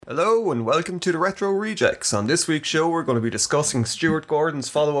Hello and welcome to the Retro Rejects. On this week's show we're going to be discussing Stuart Gordan's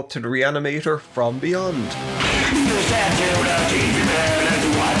follow-up to the Reanimator, From Beyond.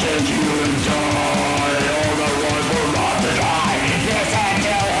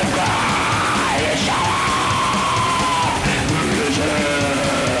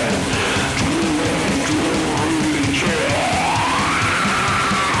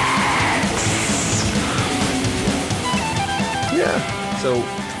 So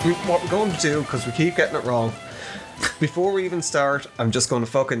what we're going to do, because we keep getting it wrong, before we even start, I'm just going to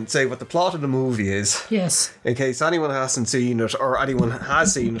fucking say what the plot of the movie is. Yes. In case anyone hasn't seen it, or anyone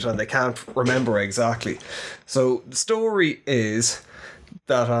has seen it and they can't remember exactly. So the story is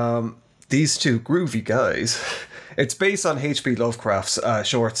that these two groovy guys, it's based on H.P. Lovecraft's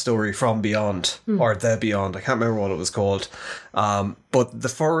short story From Beyond, or The Beyond, I can't remember what it was called. But the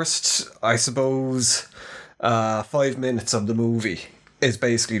first, I suppose, 5 minutes of the movie is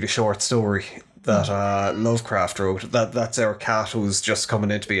basically the short story that Lovecraft wrote. That's our cat who's just coming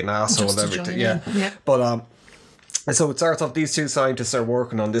in to be an asshole and everything. Yeah. But so it starts off, these two scientists are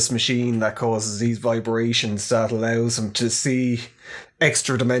working on this machine that causes these vibrations that allows them to see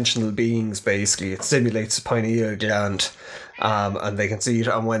extra-dimensional beings, basically. It stimulates the pineal gland. And they can see it,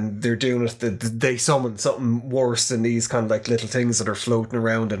 and when they're doing it, they summon something worse than these kind of like little things that are floating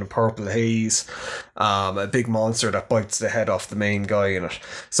around in a purple haze. A big monster that bites the head off the main guy in it.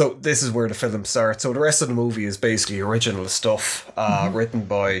 So this is where the film starts. So the rest of the movie is basically original stuff, written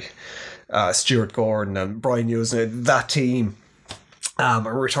by Stuart Gordan and Brian Usna, that team. And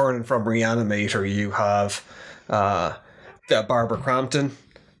returning from Reanimator, you have Barbara Crampton.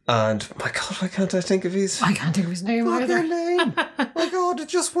 And, my God, why can't I think of his... I can't think of his name either. Name. My God, it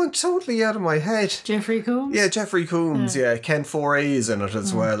just went totally out of my head. Jeffrey Combs? Yeah, Jeffrey Combs, yeah. Ken Foree is in it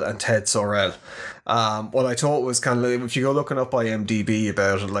as well, and Ted Sorrell. What I thought was kind of, if you go looking up IMDb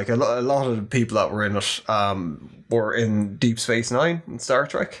about it, like a lot of the people that were in it were in Deep Space Nine in Star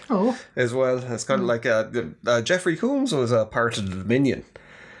Trek as well. It's kind of like Jeffrey Combs was a part of the Dominion.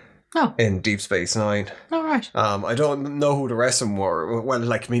 In Deep Space Nine. Oh, right. I don't know who the rest of them were. Well,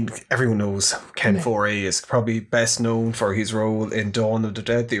 like, I mean, everyone knows Ken Foree is probably best known for his role in Dawn of the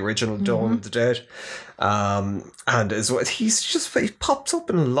Dead, the original Dawn of the Dead. And as well, he pops up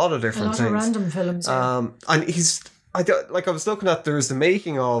in a lot of different things. A lot of random films, yeah. And I was looking at, there's the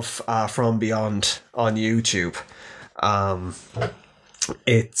making of From Beyond on YouTube.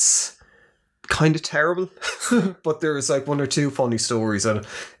 It's kind of terrible, but there's like one or two funny stories, and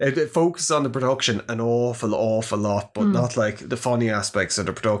it focuses on the production an awful lot, but not like the funny aspects of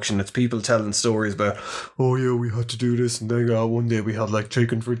the production. It's people telling stories about, oh yeah, we had to do this, and then one day we had like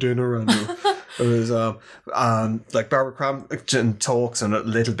chicken for dinner, and it was like Barbara Crampton talks in it a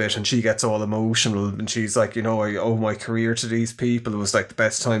little bit, and she gets all emotional, and she's like, I owe my career to these people. It was like the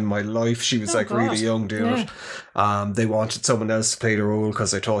best time of my life. She was really young doing it. They wanted someone else to play the role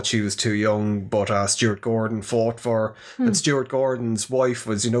because they thought she was too young, but Stuart Gordan fought for her. And Stuart Gordan's wife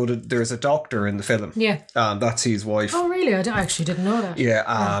was, there's a doctor in the film. Yeah. That's his wife. Oh, really? I actually didn't know that.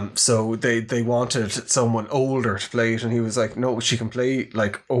 Yeah. So they wanted someone older to play it, and he was like, no, she can play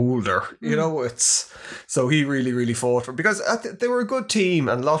like older. It's so he really fought for it, because they were a good team,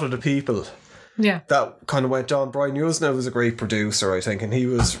 and a lot of the people that kind of went on. Brian Usna was a great producer, I think, and he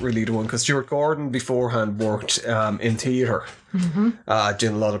was really the one, because Stuart Gordan beforehand worked in theatre, doing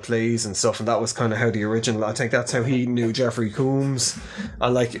a lot of plays and stuff, and that was kind of how the original, I think that's how he knew Jeffrey Combs.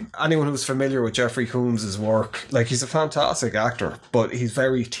 And like anyone who's familiar with Jeffrey Combs' work, like, he's a fantastic actor, but he's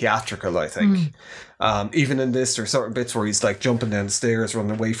very theatrical, I think. Even in this, there's certain bits where he's like jumping down the stairs,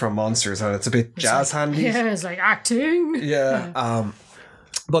 running away from monsters, and it's a bit jazz handy. Yeah, it's like acting. Yeah.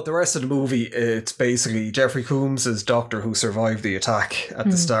 But the rest of the movie, it's basically Jeffrey Combs' doctor who survived the attack at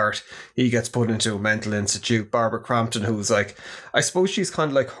the start. He gets put into a mental institute. Barbara Crampton, who's like, I suppose she's kind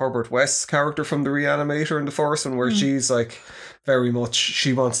of like Herbert West's character from the Reanimator in the first one, where she's like very much,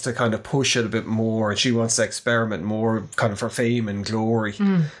 she wants to kind of push it a bit more, and she wants to experiment more kind of for fame and glory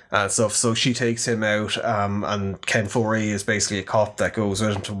and stuff. So she takes him out, and Ken Foree is basically a cop that goes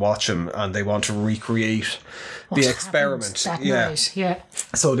with him to watch him, and they want to recreate the experiment. That night. Yeah.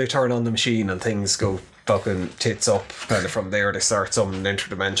 So they turn on the machine and things go fucking tits up. Kind of from there, they start summoning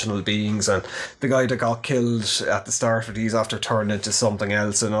interdimensional beings, and the guy that got killed at the start of it, he's after turning into something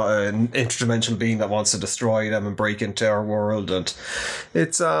else, an interdimensional being that wants to destroy them and break into our world. And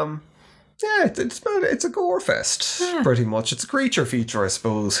it's Yeah, it's a gore fest, pretty much. It's a creature feature, I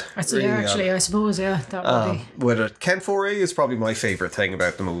suppose. I suppose, that would be. With it, Ken Foray is probably my favourite thing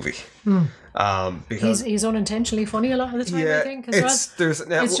about the movie. Because he's unintentionally funny a lot of the time, I think, as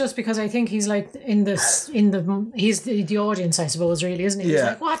well. It's just because I think he's like he's the audience, I suppose, really, isn't he? He's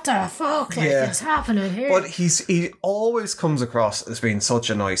like, what the fuck? Like, what's happening here? But he always comes across as being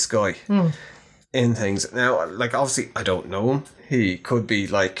such a nice guy in things. Now, like, obviously, I don't know him. He could be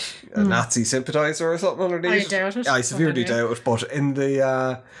like a Nazi sympathizer or something underneath. I doubt it. I severely doubt it. But in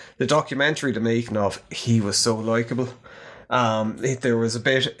the documentary, the making of, he was so likeable. There was a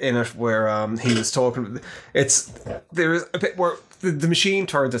bit in it where he was talking. There's a bit where the machine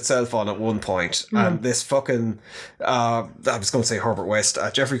turns itself on at one point, and this fucking I was going to say Herbert West.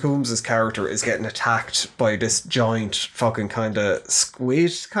 Jeffrey Combs' character is getting attacked by this giant fucking kind of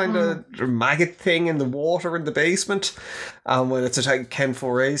squid, kind of maggot thing in the water in the basement. And when it's attacked, Ken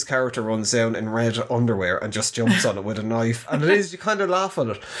Foray's character runs down in red underwear and just jumps on it with a knife. And you kind of laugh at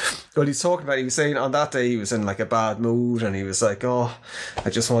it. But he was saying on that day he was in like a bad mood, and he was like, oh, I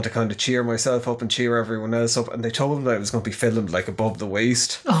just want to kind of cheer myself up and cheer everyone else up. And they told him that it was going to be filmed like above the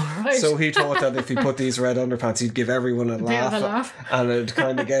waist. Oh, right. So he thought that if he put these red underpants, he'd give everyone a laugh. And it'd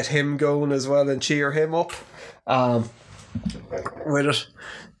kind of get him going as well and cheer him up with it.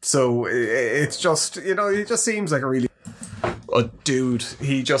 So it's just, he just seems like a dude.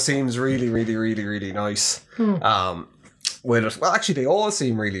 He just seems really, really, really, really nice. With it. Well, actually, they all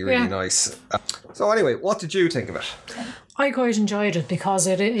seem really, really nice. So anyway, what did you think of it? I quite enjoyed it because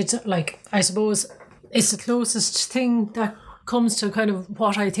it's like, I suppose it's the closest thing that comes to kind of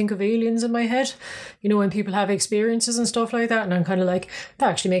what I think of aliens in my head. When people have experiences and stuff like that, and I'm kind of like, that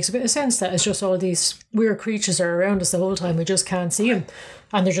actually makes a bit of sense, that it's just all these weird creatures are around us the whole time, we just can't see them,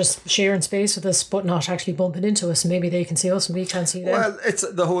 and they're just sharing space with us but not actually bumping into us. Maybe they can see us and we can't see them. Well, it's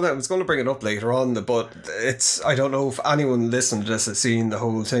the whole, I was going to bring it up later on, but it's, I don't know if anyone listening to this has seen the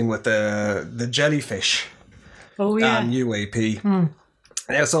whole thing with the jellyfish. Oh yeah. UAP.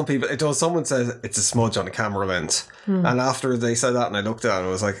 Now, someone says it's a smudge on a camera lens. And after they said that and I looked at it, I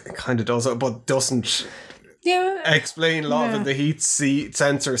was like, it kind of does it, but doesn't explain a lot of the heat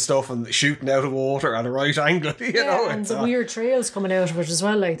sensor stuff and shooting out of water at a right angle, and the weird trails coming out of it as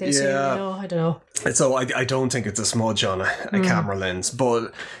well, like they say, I don't know. So I don't think it's a smudge on a camera lens,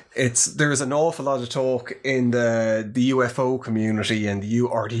 but there's an awful lot of talk in the UFO community and the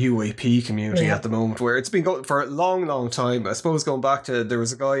UAP community at the moment, where it's been going for a long, long time. I suppose going back to, there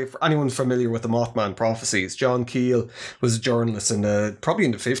was a guy, for anyone familiar with the Mothman prophecies, John Keel was a journalist probably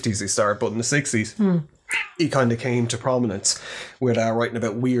in the 50s he started, but in the 60s. He kind of came to prominence with writing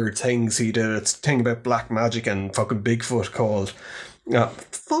about weird things. He did a thing about black magic and fucking Bigfoot called...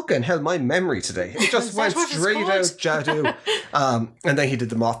 fucking hell, my memory today. It just went straight out Jadu. And then he did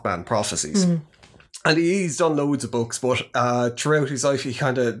the Mothman prophecies. And he's done loads of books, but throughout his life he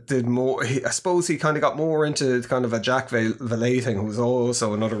kind of did more. I suppose he kind of got more into kind of a Jacques Vallée thing, who was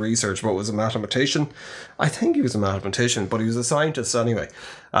also another researcher, but was a mathematician. I think he was a mathematician, but he was a scientist anyway,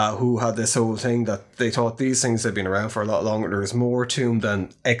 who had this whole thing that they thought these things had been around for a lot longer. There's more to them than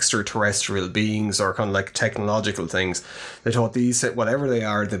extraterrestrial beings or kind of like technological things. They thought these, whatever they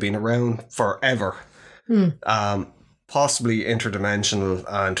are, they've been around forever. Possibly interdimensional,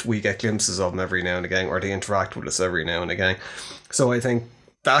 and we get glimpses of them every now and again, or they interact with us every now and again. So I think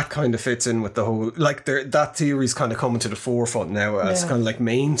that kind of fits in with the whole, like, that theory's kind of coming to the forefront now as kind of like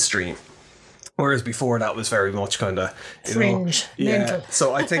mainstream, whereas before that was very much kind of fringe, mental.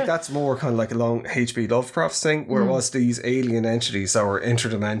 So I think that's more kind of like a long H.P. Lovecraft's thing, where it was these alien entities that were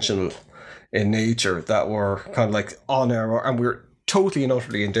interdimensional in nature, that were kind of like on our, and we're totally and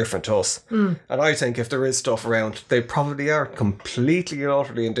utterly indifferent to us. And I think if there is stuff around, they probably are completely and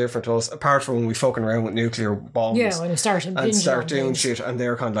utterly indifferent to us, apart from when we fucking around with nuclear bombs. Yeah, when you start doing shit, and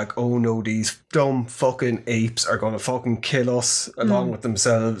they're kind of like, oh no, these dumb fucking apes are going to fucking kill us along with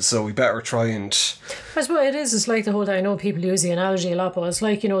themselves, so we better try and... I suppose it is, it's like the whole, I know people use the analogy a lot, but it's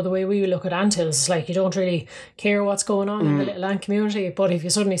like, the way we look at anthills, it's like you don't really care what's going on in the little ant community, but if you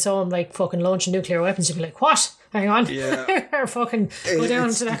suddenly saw them like fucking launching nuclear weapons, you'd be like, what? Hang on. Yeah. Fucking go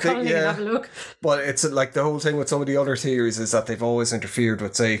down to that colony and have a look. But it's like the whole thing with some of the other theories is that they've always interfered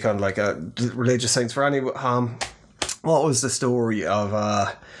with, say, kind of like religious things. For any, what was the story of,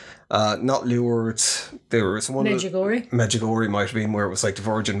 not Lourdes, there was one... Medjugorje might have been, where it was like the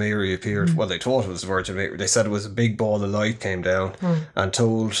Virgin Mary appeared. Well, they thought it was the Virgin Mary. They said it was a big ball of light came down and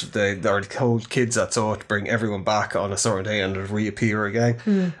told kids that saw it to bring everyone back on a certain day and it would reappear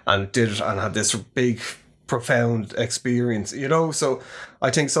again. And did it and had this big... profound experience, so I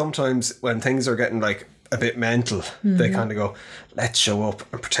think sometimes when things are getting like a bit mental, they kind of go, let's show up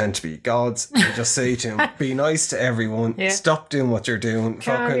and pretend to be gods and just say to him, be nice to everyone, stop doing what you're doing,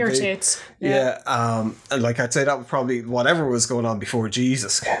 calm your tits. and like I'd say that was probably whatever was going on before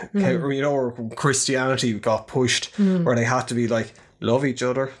Jesus, you know, or Christianity got pushed where they had to be like, love each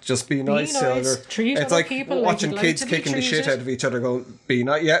other, just be nice to other. Treat it's other like people watching like kids kicking the shit out of each other, going, be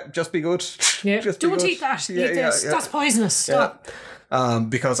nice, just be good. Just be don't good. eat that, eat this, that's poisonous, stop.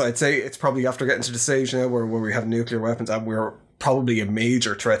 Because I'd say it's probably after getting to the stage now where we have nuclear weapons and we're probably a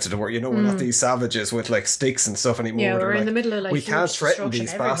major threat to the world. You know, we're not these savages with like sticks and stuff anymore. Yeah, we're They're in like, the middle of like we can't threaten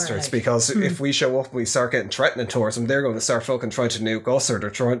these bastards because if we show up and we start getting threatening towards them, they're going to start fucking trying to nuke us, or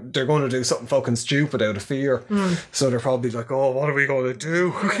they're going to do something fucking stupid out of fear. So they're probably like, oh, what are we going to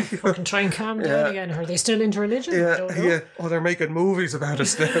do? Fucking try and calm down again. Are they still into religion? I don't know. Oh, they're making movies about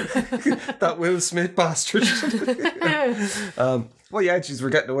us now. That Will Smith bastard. Well, yeah, geez, we're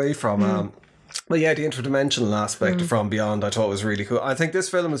getting away from well, yeah, the interdimensional aspect from Beyond I thought was really cool. I think this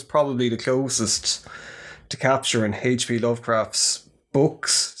film is probably the closest to capturing H.P. Lovecraft's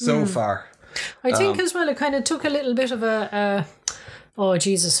books so far. I think as well it kind of took a little bit of a oh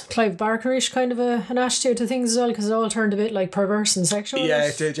Jesus, Clive Barker-ish kind of an attitude to things as well, because it all turned a bit like perverse and sexual. Yeah,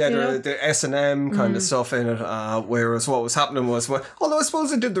 it did. Yeah, the S&M kind of stuff in it. Whereas what was happening was, although I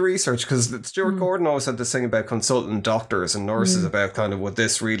suppose I did the research, because Stuart Gordan always had this thing about consulting doctors and nurses about kind of would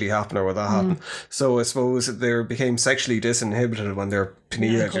this really happen or would that happen. So I suppose they became sexually disinhibited when their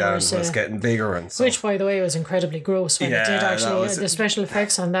pineal gland was getting bigger and stuff. Which, by the way, was incredibly gross when it did actually. The special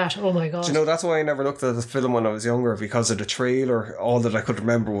effects on that, oh my god. Do you know, that's why I never looked at the film when I was younger, because of the trailer. All that I could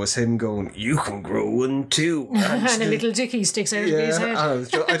remember was him going, "You can grow one too," and a little dicky sticks out of his head.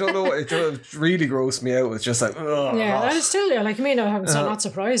 I don't know, it just really grossed me out. It was just like, ugh. Yeah, that is still, like, I mean, I'm not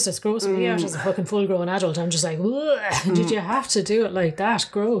surprised. It's grossing me out as a fucking full-grown adult. I'm just like, did you have to do it like that?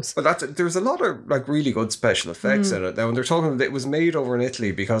 Gross. But there's a lot of like really good special effects in it. Now, when they're talking, it was made over in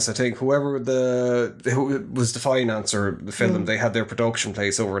Italy, because I think who was the financer of the film, they had their production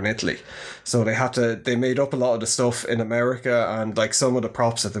place over in Italy, so they made up a lot of the stuff in America, and like some of the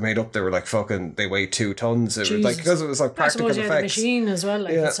props that they made up, they were like fucking, they weighed 2 tons. It was like, because it was like practical effects. The machine as well,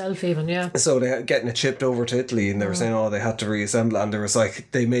 like itself even, So they had getting it shipped over to Italy, and they were saying, they had to reassemble it, and there was like,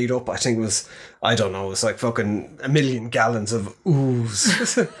 they made up, I think it was, I don't know, it was like fucking 1 million gallons of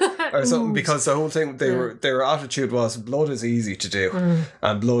ooze or something, because the whole thing, their attitude was, blood is easy to do,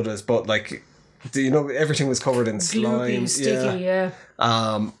 and blood is, but like, you know, everything was covered in slime, sticky,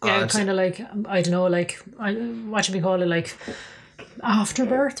 kind of like, I don't know, like, what should we call it, like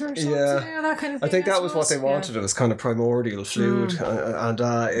afterbirth or something, that kind of thing. I think that was what they wanted. It was kind of primordial fluid, and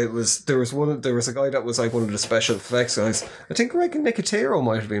it was there was a guy that was like one of the special effects guys. I think Greg Nicotero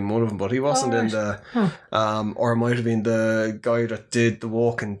might have been one of them, but he wasn't in the or it might have been the guy that did The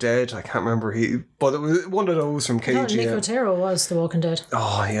Walking Dead. I can't remember, but it was one of those from KGM. Nicotero was The Walking Dead.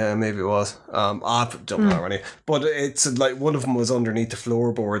 Oh yeah, maybe it was. I don't know anyway. But it's like one of them was underneath the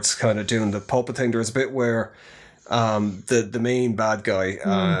floorboards, kind of doing the puppet thing. There was a bit where the main bad guy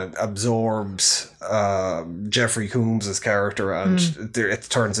absorbs Jeffrey Combs' character, and it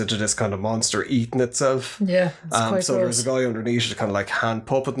turns into this kind of monster eating itself. Yeah, so there was a guy underneath it, kind of like hand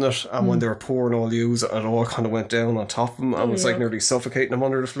puppeting it, and when they were pouring all the ooze, it all kind of went down on top of him and was like nearly suffocating him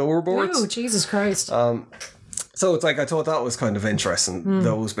under the floorboards. Oh, Jesus Christ. So it's like, I thought that was kind of interesting,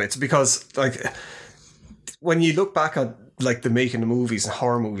 those bits, because like when you look back at like the making of movies and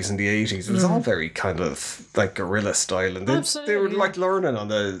horror movies in the 80s, it was all very kind of like guerrilla style, and they were like learning on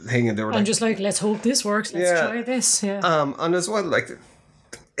the thing, and they were like, just like, let's hope this works, let's try this. And as well, like,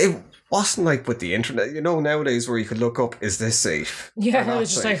 it wasn't like with the internet, you know, nowadays where you could look up, is this safe? Yeah, it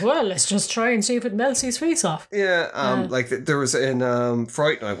was just like, well, let's just try and see if it melts his face off. Like there was in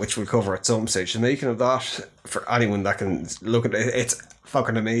Fright Night, which we'll cover at some stage, the making of that, for anyone that can look at it, it's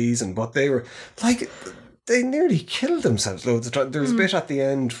fucking amazing. But they were like, they nearly killed themselves loads of times. There was a bit at the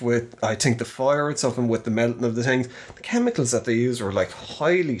end with, I think, the fire and stuff, and with the melting of the things, the chemicals that they used were like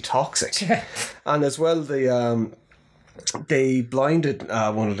highly toxic. And as well, they blinded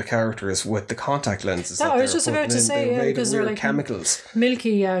one of the characters with the contact lenses. I was just about to say, because they're like chemicals,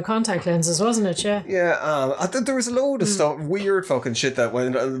 milky contact lenses, wasn't it? I think there was a load of stuff, weird fucking shit that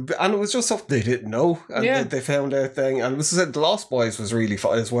went, and it was just stuff they didn't know, and they found out thing. And as I said, The Lost Boys was really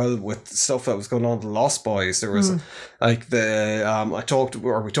fun as well, with stuff that was going on. The Lost Boys, there was like we talked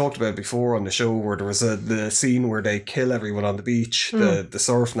about before on the show, where there was the scene where they kill everyone on the beach, the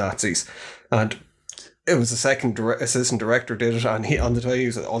surf Nazis, and it was the second assistant director did it, and he on the day he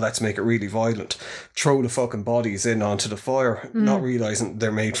was like, oh, let's make it really violent, throw the fucking bodies in onto the fire, not realising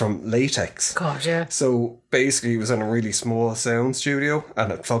they're made from latex. God, yeah. So basically he was in a really small sound studio,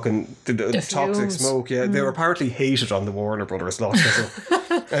 and it fucking the toxic fumes. smoke, they were apparently hated on the Warner Brothers lot.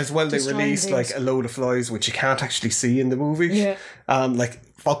 As well, they released like a load of flies which you can't actually see in the movie. Yeah. Like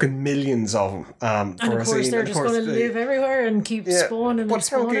fucking millions of them. And of course they're just going to live everywhere and keep spawning. But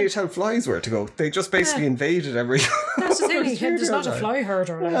how can you tell flies where to go? They just basically invaded every. That's the thing. There's not a fly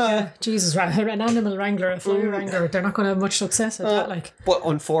herder. Like, Jesus, an animal wrangler, a fly wrangler. They're not going to have much success at that. Like, but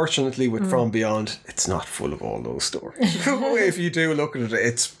unfortunately, with From Beyond, it's not full of all those stories. If you do look at it,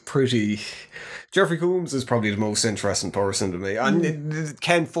 it's pretty. Jeffrey Combs is probably the most interesting person to me. And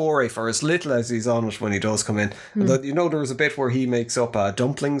Ken Foree, for as little as he's on it when he does come in, you know, there was a bit where he makes up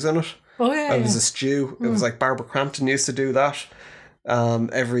dumplings in it. Oh, yeah. It was a stew. It was like Barbara Crampton used to do that.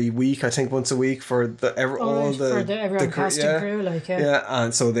 Every week, I think once a week for everyone cast and crew, like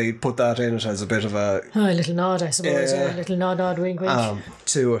and so they put that in it as a bit of a little nod, I suppose, a little nod, wink,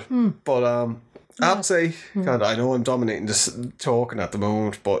 to it. But I'd say, God, I know I'm dominating this talking at the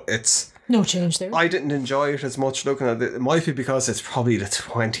moment, but it's. No change there. I didn't enjoy it as much looking at it. It might be because it's probably the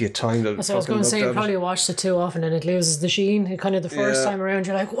 20th time that I was going to say, you probably watched it too often and it loses the sheen. It kind of the first time around,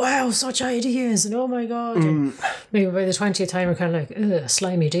 you're like, wow, such ideas, and oh my God. And maybe by the 20th time, you're kind of like, ugh,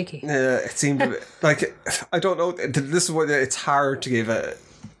 slimy dicky. Yeah, it seemed a bit, like, I don't know, this is what it's hard to give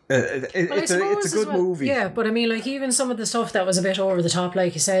it's a good movie. Yeah, but I mean, like, even some of the stuff that was a bit over the top,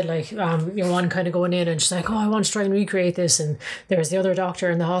 like you said, like, one kind of going in and she's like, oh, I want to try and recreate this, and there's the other doctor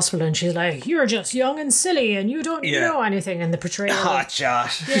in the hospital and she's like, you're just young and silly and you don't know anything, and the portrayal.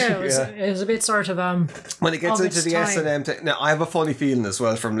 Josh. Yeah, it was a bit sort of when it gets into the S&M thing. Now, I have a funny feeling as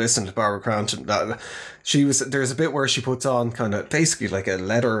well from listening to Barbara Crampton that there's a bit where she puts on kind of basically like a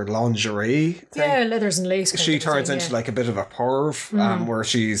leather lingerie thing. Yeah, leathers and lace. She turns into like a bit of a perv, where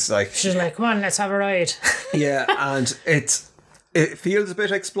she's like, come on, let's have a ride. Yeah, and it feels a bit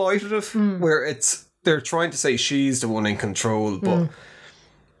exploitative, where they're trying to say she's the one in control, but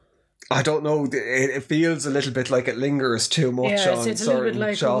I don't know. It feels a little bit like it lingers too much on it's a little bit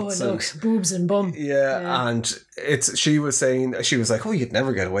like, shots. Boobs and bum. Yeah, and she was saying, she was like, oh, you'd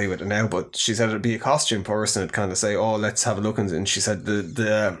never get away with it now, but she said it'd be a costume person. It'd kind of say, oh, let's have a look. And she said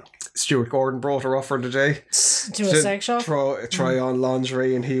the Stuart Gordan brought her off for the day to a sex shop, try on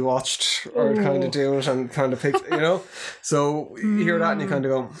lingerie, and he watched her kind of do it and kind of picked, so you hear that and you kind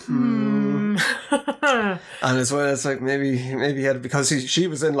of go and as well, it's like maybe he had, because she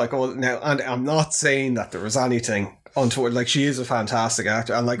was in like all now, and I'm not saying that there was anything untoward, like she is a fantastic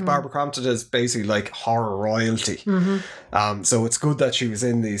actor, and like Barbara Crampton is basically like horror royalty, so it's good that she was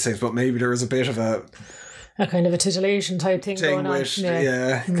in these things, but maybe there was a bit of a kind of a titillation type thing going on.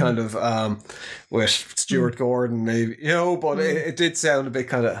 Kind of with Stuart Gordan, maybe, but it did sound a bit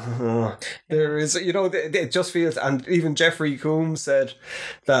kind of there is, it just feels, and even Jeffrey Combs said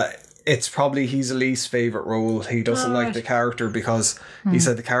that it's probably his least favourite role. He doesn't like the character because he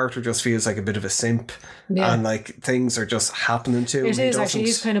said the character just feels like a bit of a simp, and like things are just happening to him. It is actually,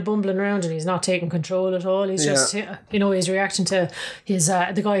 he's kind of bumbling around and he's not taking control at all. He's just, he's reacting to his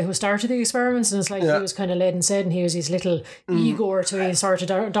the guy who started the experiments, and it's like he was kind of led and said, and he was his little Igor to his sort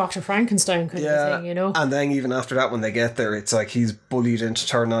of Dr. Frankenstein kind of thing, And then even after that, when they get there, it's like he's bullied into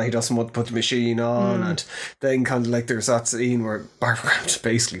turning on. He doesn't want to put the machine on, and then kind of like there's that scene where Barbara Crampton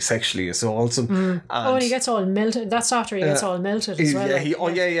basically sexually assaults him. And he gets all melted. That's after he gets all melted as well.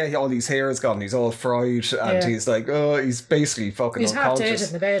 All his hair is gone. He's all fried, and he's like, he's basically fucking he's unconscious. He's half dead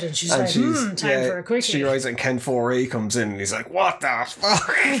in the bed, and she's like, time for a quickie. She rises, and Ken Foree comes in, and he's like, what the fuck?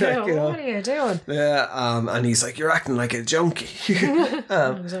 What are you doing? Yeah, and he's like, you're acting like a junkie.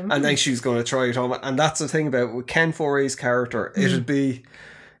 And then she's going to try it on, and that's the thing about with Ken Foree's character.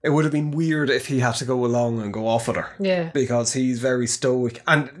 It would have been weird if he had to go along and go off with her. Yeah. Because he's very stoic.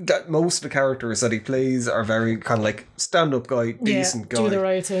 And most of the characters that he plays are very kind of like stand-up guy, decent guy. Do the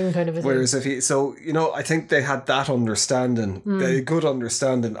right thing kind of a thing. Whereas I think they had that understanding, the good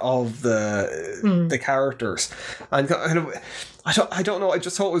understanding of the characters. And kind of, I don't know, I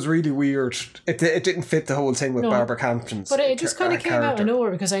just thought it was really weird. It didn't fit the whole thing with Barbara Crampton's But it just kind of came out of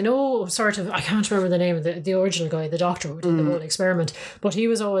nowhere, because I know I can't remember the name of the original guy, the doctor who did the whole experiment, but he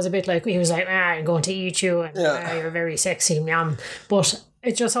was always a bit like, I'm going to eat you, and you're very sexy, yum. But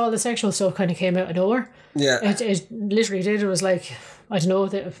it just all the sexual stuff kind of came out of nowhere. Yeah. It literally did. It was like, I don't know.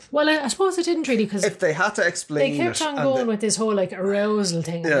 I suppose it didn't really, because if they had to explain they kept on going with this whole like arousal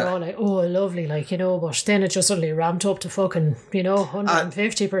thing. Yeah. And all like, oh, lovely, like, you know, but then it just suddenly ramped up to fucking, you know,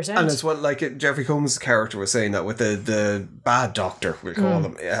 150%. And as well, like Jeffrey Combs' character was saying that with the bad doctor, we'll call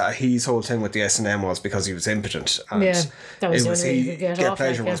him, his whole thing with the S&M was because he was impotent. And that was it was the only way he could get off,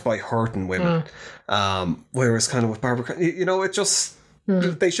 pleasure was by hurting women. Whereas kind of with Barbara, you know, it just...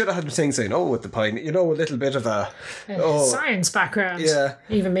 They should have had the thing saying, with the pine, you know, a little bit of a science background. Yeah.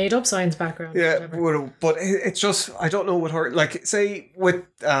 Even made up science background. Yeah, but it's just, I don't know what her, like, say with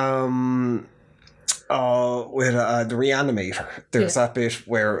the Reanimator, there's that bit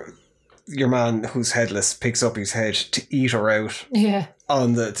where your man who's headless picks up his head to eat her out. Yeah.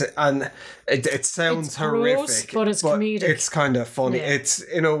 And it sounds it's horrific, gross, but it's comedic. It's kind of funny. Yeah. It's,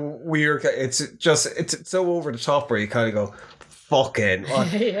 you know, weird. It's so over the top where you kind of go, fucking.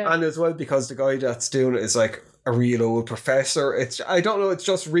 Yeah. And as well, because the guy that's doing it is like a real old professor. I don't know, it's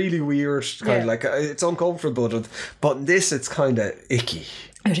just really weird, kind of like, it's uncomfortable, but in this it's kind of icky.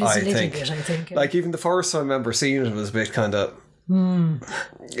 It is a little bit, I think. Like, even the first time I remember seeing it was a bit kind of,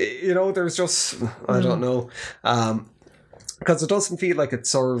 you know, there's just, I don't know, because it doesn't feel like it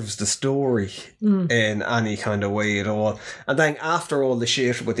serves the story in any kind of way at all. And then after all the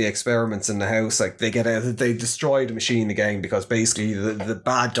shit with the experiments in the house, like, they get out, they destroy the machine again because basically the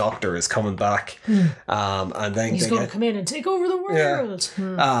bad doctor is coming back. And then he's going to come in and take over the world.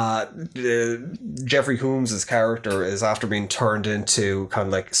 Jeffrey Combs' character is, after being turned into kind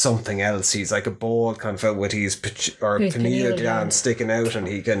of like something else, he's like a ball kind of out with his pineal gland sticking out, and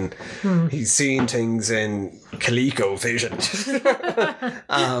he's seeing things in ColecoVision.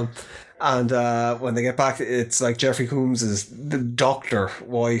 And when they get back, it's like Jeffrey Combs' the doctor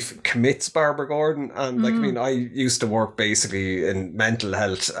wife commits Barbara Gordon, and like, I mean, I used to work basically in mental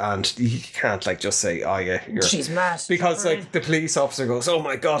health, and you can't like just say, oh yeah, she's mad, because like the police officer goes, oh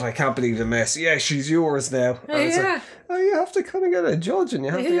my god, I can't believe the mess, yeah, she's yours now. And it's like, you have to kind of get a judge, and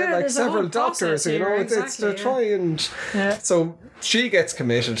you have to get like several doctors, you know, it's to try and so she gets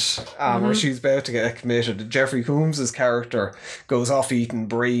committed, or she's about to get committed. Jeffrey Combs' character goes off eating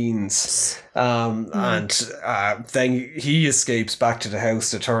brains, and then he escapes back to the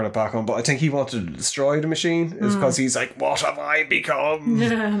house to turn it back on. But I think he wanted to destroy the machine, is because he's like, what have I become?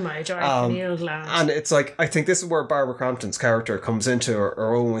 My giant pineal gland. And it's like, I think this is where Barbara Crampton's character comes into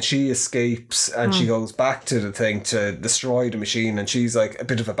her own, when she escapes and she goes back to the thing to destroy the machine, and she's like a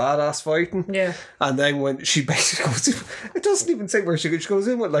bit of a badass fighting. Yeah. And then when she basically goes in, it doesn't even say where she goes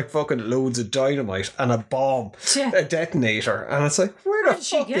in with like fucking loads of dynamite and a bomb, a detonator, and it's like, where the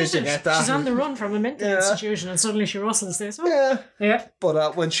fuck did you get that? She's on the run from a mental institution, and suddenly she rustles this. Yeah.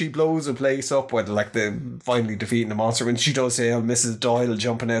 But when she blows a place up with like the finally defeating the monster, when she does say, Mrs. Doyle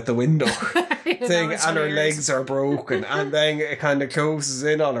jumping out the window thing, and her legs are broken, and then it kind of closes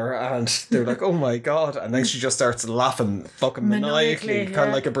in on her, and they're like, oh my god, and then she just starts laughing fucking maniacally, kind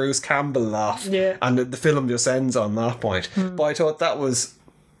of like a Bruce Campbell laugh, and the film just ends on that point. But I thought that was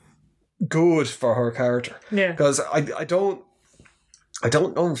good for her character, because I don't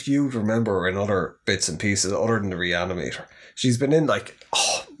know if you remember her in other bits and pieces other than the Reanimator. She's been in like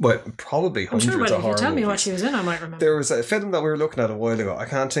probably hundreds of horror movies. If you tell me what she was in, I might remember. There was a film that we were looking at a while ago. I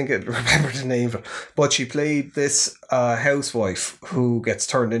can't remember the name of it, but she played this housewife who gets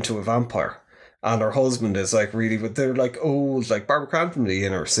turned into a vampire. And her husband is like really, but they're like old, like Barbara Crampton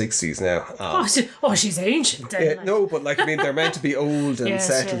in her 60s now. She's ancient then. No, but like, I mean, they're meant to be old and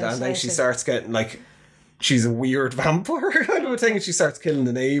settled, and then she starts getting like, she's a weird vampire kind of a thing, and she starts killing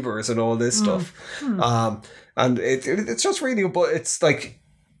the neighbours and all this stuff. And it's just really, but it's like,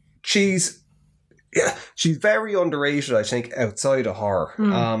 she's very underrated, I think, outside of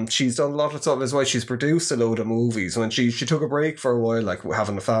horror. She's done a lot of stuff as well. She's produced a load of movies. When she took a break for a while, like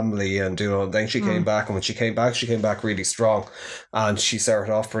having a family and doing all, then she came back, and when she came back really strong, and she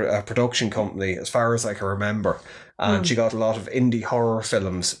started off a production company, as far as I can remember. And she got a lot of indie horror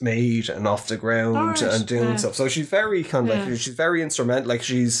films made and off the ground and doing stuff. So she's very kind of like, she's very instrumental. Like,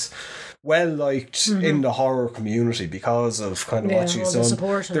 she's well liked in the horror community because of kind of what she's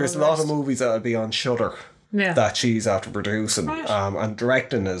done. There's a lot of movies that'll be on Shudder that she's after producing and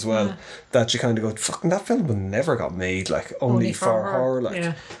directing as well, that you kind of go, fucking, that film would never got made, like only for her,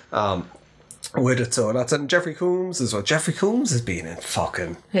 like with it. So that's, and Jeffrey Combs as well. Jeffrey Combs has been in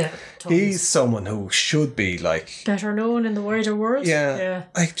fucking he's someone who should be like better known in the wider world.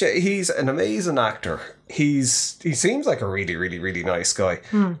 Like, he's an amazing actor. He seems like a really, really, really nice guy.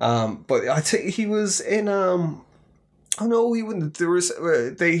 But I think he was in Oh no, he wouldn't. There was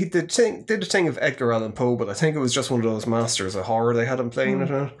they did a thing of Edgar Allan Poe, but I think it was just one of those masters of horror they had him playing it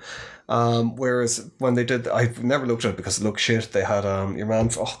in. Whereas when they did, I've never looked at it because it looked shit. They had your man.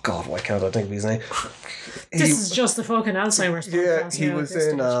 Oh God, why can't I think of his name? This is just the fucking Alzheimer's podcast. Yeah, he was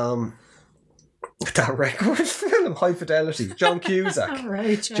in that record film, High Fidelity. John Cusack.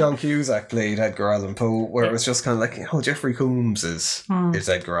 Right, yeah. John Cusack played Edgar Allan Poe, where it was just kind of like, Jeffrey Combs is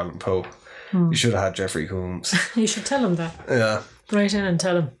Edgar Allan Poe. You should have had Jeffrey Combs. You should tell him that. Yeah. Write in and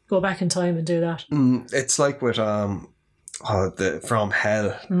tell him. Go back in time and do that. It's like with the From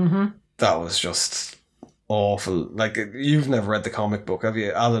Hell. Mm-hmm. That was just awful. Like, you've never read the comic book, have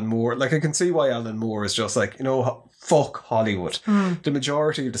you? Alan Moore. Like, I can see why Alan Moore is just like, fuck Hollywood. The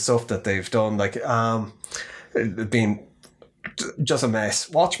majority of the stuff that they've done, like, been just a mess.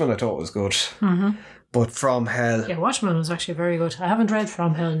 Watchmen, I thought was good. Mm-hmm. But From Hell... Yeah, Watchmen was actually very good. I haven't read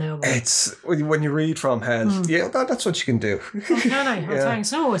From Hell now. But... It's... When you read From Hell, that's what you can do. Oh, can I? Oh,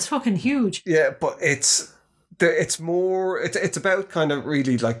 thanks. No, it's fucking huge. Yeah, but it's more... It's about kind of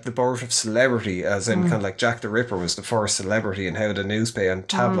really like the birth of celebrity, as in kind of like Jack the Ripper was the first celebrity and how the newspaper and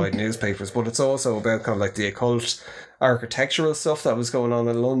tabloid newspapers, but it's also about kind of like the occult architectural stuff that was going on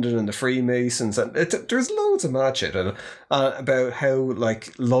in London and the Freemasons, and there's loads of mad shit and about how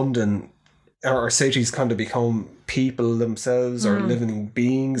like London... Or cities kind of become people themselves or living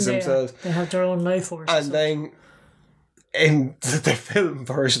beings themselves. They have their own life force. And then in the film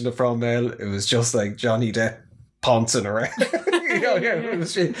version of From Hell, it was just like Johnny Depp pouncing around.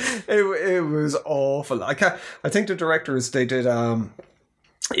 It was awful. I think the directors, they did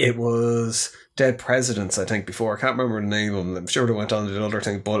it was Dead Presidents, I think, before. I can't remember the name of them. I'm sure they went on to the other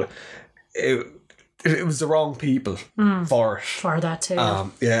thing, but it was the wrong people for that too.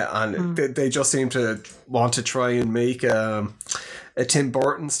 They just seem to want to try and make a Tim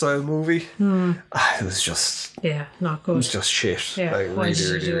Burton style movie. It was just not good. It was just shit. Yeah, like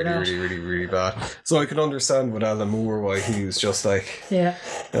really bad. So I can understand with Alan Moore why he was just like, you've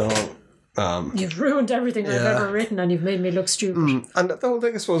ruined everything I've ever written, and you've made me look stupid. And the whole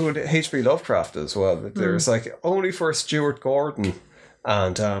thing, I suppose, with H.P. Lovecraft as well, there's like only for Stuart Gordan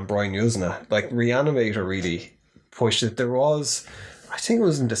and Brian Usna, like Reanimator really pushed it. There was, I think it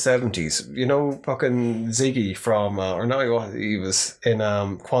was in the 70s, fucking Ziggy from, he was in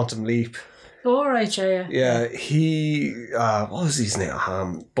Quantum Leap. Oh, right, yeah. Yeah, he, what was his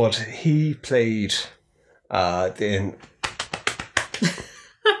name? But he played in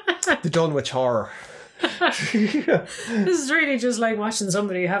the Dunwich Horror. This is really just like watching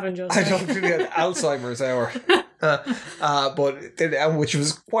somebody having just... I don't really have Alzheimer's hour. Which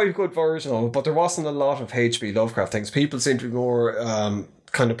was quite a good version of it, but there wasn't a lot of H.P. Lovecraft things. People seem to be more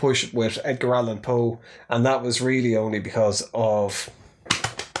kind of pushed with Edgar Allan Poe, and that was really only because of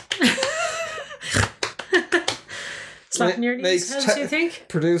slapping your knees, do you think?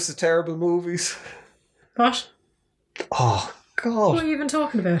 Produces terrible movies. What? Oh God! What are you even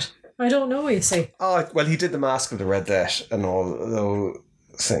talking about? I don't know, you see. Oh, well, he did The Mask of the Red Death and all those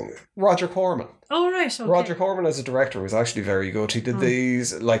things. Roger Corman. Oh, right, okay. Roger Corman as a director was actually very good. He did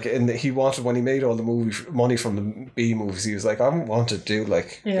these, like, he wanted, when he made all the money from the B movies, he was like, I want to do,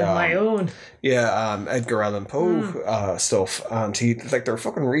 like... my own. Yeah, Edgar Allan Poe stuff. And they're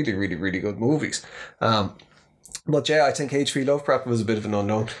fucking really, really, really good movies. But yeah, I think H.P. Lovecraft was a bit of an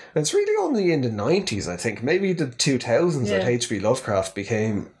unknown. And it's really only in the 90s, I think, maybe the 2000s that H.P. Lovecraft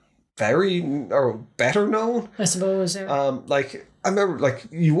became better known. I suppose, yeah. I remember,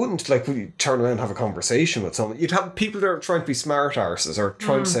 you wouldn't, when you turn around and have a conversation with someone, you'd have people that are trying to be smart arses or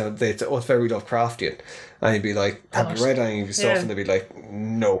trying to sound, it's very Lovecraftian. And you'd be like, have you read any of your stuff? And they'd be like,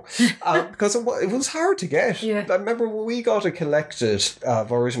 no. Because it was hard to get. Yeah. I remember when we got a collected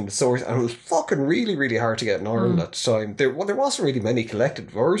version of the stories, and it was fucking really, really hard to get in Ireland at the time. There wasn't really many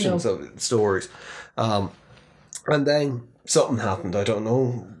collected versions of the stories. And then something happened. I don't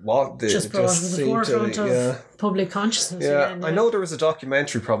know what. Just brought it to the forefront of public consciousness. Yeah, again, I know there was a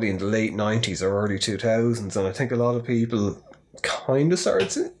documentary probably in the late 90s or early 2000s, and I think a lot of people kind of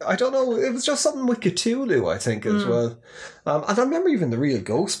started. I don't know. It was just something with Cthulhu, I think, as well. And I remember even the real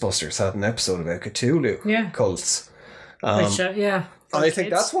Ghostbusters had an episode about Cthulhu cults. I think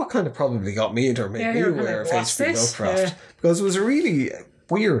that's what kind of probably got me into, or made me aware of H.P. Lovecraft, because it was a really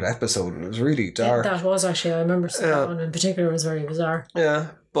weird episode, and it was really dark. That was actually, I remember seeing that one in particular. It was very bizarre. Yeah,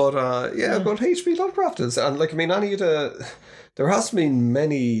 but but H.P. Lovecraft is, and any of there hasn't been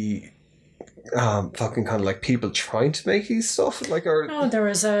many fucking kind of people trying to make these stuff No, there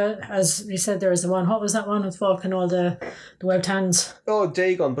was as you said, there was the one. What was that one with fucking all the webbed hands? Oh,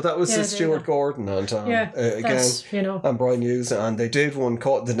 Dagon, but that was Stuart Gordan and again, and Brian Hughes, and they did one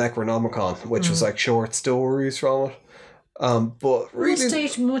called the Necronomicon, which was short stories from it. But really,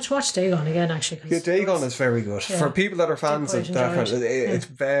 Watch Dagon again, actually. yeah, Dagon is very good. For people that are fans of that kind of, it's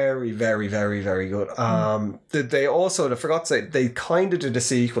very, very, very, very good. They also, I forgot to say, they kind of did a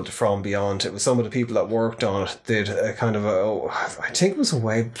sequel to From Beyond. It was some of the people that worked on it did a kind of I think it was a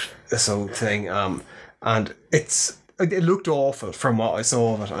web thing. And it looked awful from what I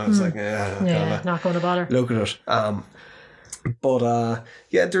saw of it. I was like, not going to bother. Look at it. But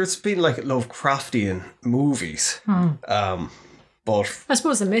there's been like Lovecraftian movies. But I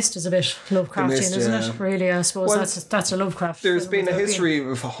suppose The Mist is a bit Lovecraftian, isn't it? Really, I suppose that's a Lovecraft. There's been a history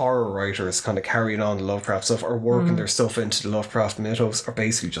of horror writers kind of carrying on the Lovecraft stuff or working their stuff into the Lovecraft mythos or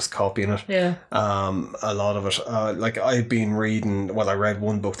basically just copying it. Yeah. A lot of it. Like I've been reading, I read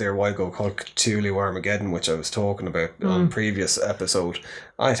one book there a while ago called Cthulhu Armageddon, which I was talking about on previous episode.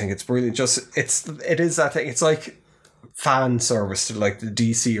 I think it's brilliant. It is that thing. It's like fan service to like the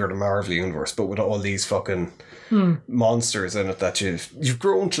DC or the Marvel universe, but with all these fucking monsters in it that you've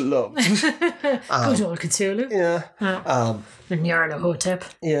grown to love. Good old Cthulhu. Yeah. And Nyarlathotep.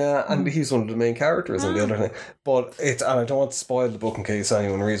 Yeah, and he's one of the main characters in the other thing. But and I don't want to spoil the book in case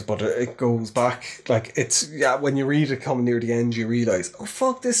anyone reads, but it goes back, like, when you read it coming near the end, you realise, oh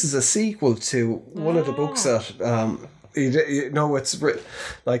fuck, this is a sequel to one of the books that, it's written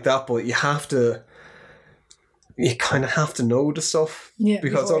like that, but you kind of have to know the stuff,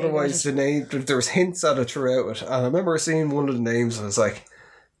 because otherwise there's hints at it throughout it. And I remember seeing one of the names and I was like,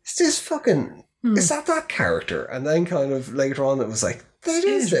 is this fucking, is that character? And then kind of later on it was like, that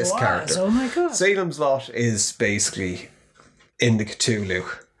is this character. Oh my god. Salem's Lot is basically in the Cthulhu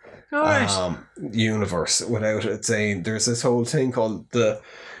universe, without it saying. There's this whole thing called the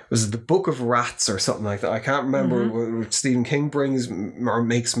Book of Rats or something like that. I can't remember. Stephen King brings or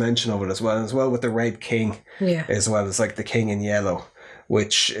makes mention of it as well with the Red King, as well as like the King in Yellow,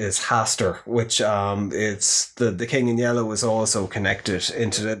 which is Hastur, which it's the King in Yellow is also connected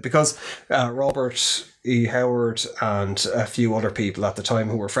into it because Robert E. Howard and a few other people at the time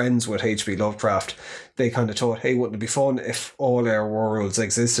who were friends with H.P. Lovecraft, they kind of thought, hey, wouldn't it be fun if all our worlds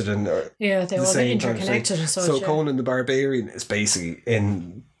existed in they all interconnected and such. So Conan the Barbarian is basically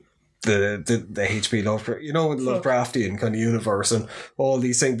in the H.P. Lovecraft, the Lovecraftian kind of universe, and all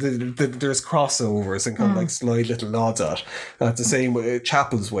these things. There's crossovers and kind of like slight little nods at. That's the same with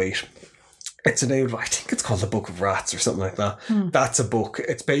Chapel's Weight. It's I think it's called The Book of Rats or something like that. That's a book.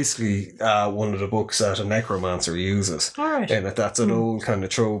 It's basically one of the books that a necromancer uses. All right. And that's an old kind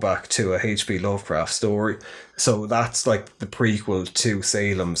of throwback to a H.P. Lovecraft story. So that's like the prequel to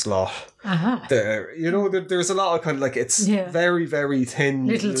Salem's Lot. There's a lot of kind of like, it's very, very thin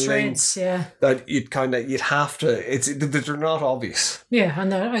little threads, that you'd have to, they're not obvious. Yeah,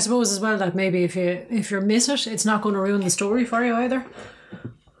 and I suppose as well that maybe if you miss it, it's not going to ruin the story for you either.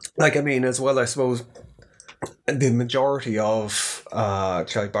 Like, I mean, as well, I suppose the majority of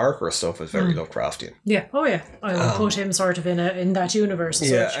Clive Barker stuff is very Lovecraftian. Yeah, I would put him sort of in that universe.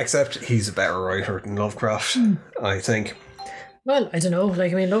 Except he's a better writer than Lovecraft, I think. Well, I don't know.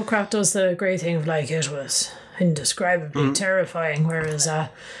 Like, I mean, Lovecraft does the great thing of like, it was indescribably terrifying, whereas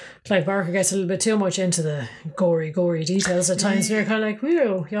Clive Barker gets a little bit too much into the gory details at times. You're kind of like,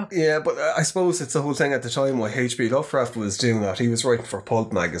 whoa, yuck. Yeah, but I suppose it's the whole thing at the time why H.P. Lovecraft was doing that. He was writing for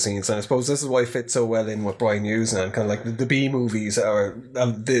pulp magazines, and I suppose this is why it fits so well in with Brian Hughes and kind of like the B movies or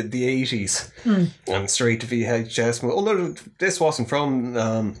the 80s and straight to VHS. Although this wasn't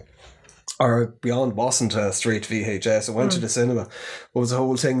from or Beyond wasn't straight to VHS. It went to the cinema. It was the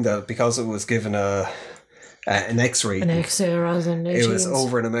whole thing that because it was given an X-rating. An X rather than 18s. It was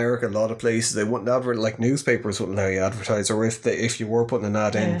over in America. A lot of places they wouldn't advertise, like newspapers wouldn't allow you to advertise, or if you were putting an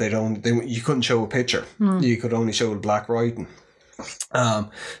ad in, you couldn't show a picture. You could only show the black writing.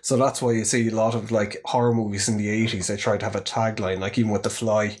 So that's why you see a lot of like horror movies in the 80s. They tried to have a tagline, like even with The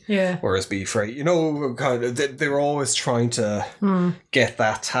Fly, whereas Be Afraid, kind of they were always trying to get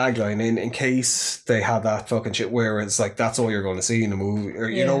that tagline in case they had that fucking shit. Whereas like that's all you're going to see in a movie,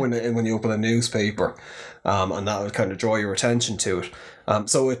 or when you open a newspaper. And that would kind of draw your attention to it.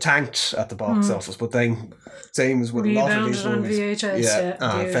 So it tanked at the box office, but then same as with a lot of these movies,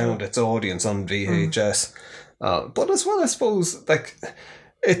 VHS, found its audience on VHS. But as well, I suppose, like,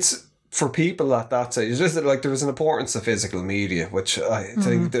 it's for people at that stage. It's just that, like, there's an importance to physical media, which I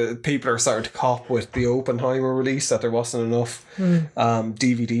think the people are starting to cop with the Oppenheimer release, that there wasn't enough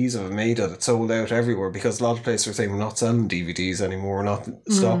DVDs of it made that it sold out everywhere, because a lot of places are saying we're not selling DVDs anymore, we're not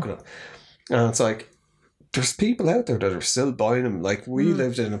stocking it. And it's like, there's people out there that are still buying them. Like, we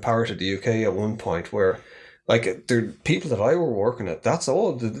lived in a part of the UK at one point where Like, the people that I were working at,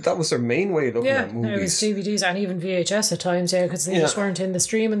 that was their main way of looking at movies. It was DVDs and even VHS at times, because they just weren't in the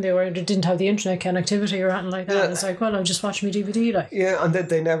stream and they didn't have the internet connectivity or anything like that. Yeah. It's like, well, I'll just watch my DVD. Like. Yeah, and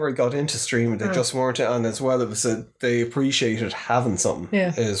they never got into streaming. They just weren't, and as well, it was they appreciated having something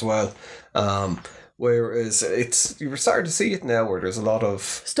as well. Whereas you were starting to see it now where there's a lot of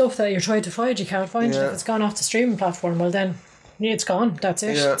stuff that you're trying to find, you can't find it. If it's gone off the streaming platform, well then it's gone. That's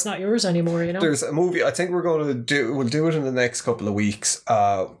it. Yeah. It's not yours anymore, you know. There's a movie I think we'll do it in the next couple of weeks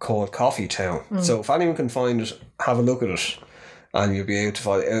called Coffee Town. So if anyone can find it, have a look at it and you'll be able to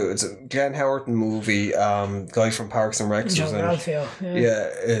find it. It's a Glenn Howerton movie, guy from Parks and Recs is in it.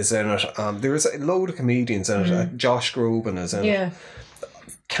 Is in it. There's a load of comedians in it. Josh Groban is in it.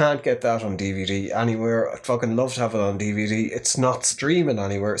 Can't get that on DVD anywhere. I'd fucking love to have it on DVD. It's not streaming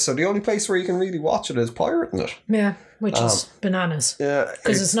anywhere. So the only place where you can really watch it is pirating it. Yeah, which is bananas. Yeah.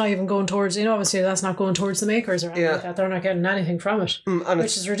 Because it's not even going towards, obviously that's not going towards the makers or anything like that. They're not getting anything from it,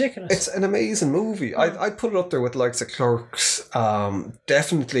 which is ridiculous. It's an amazing movie. I'd put it up there with likes of Clerks,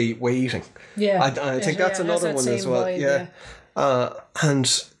 definitely Waiting. Yeah. I think that's another one as well. Vibe,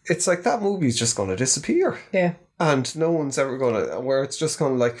 and it's like that movie's just going to disappear. Yeah. And no one's ever going to, where it's just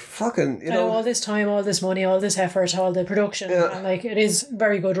going to like, fucking, all this time, all this money, all this effort, all the production. Yeah. And like, it is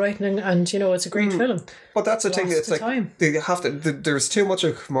very good writing and it's a great film. But that's the thing, it's like, they have to, there's too much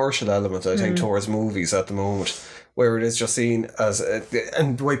a commercial element, I think, towards movies at the moment. Where it is just seen as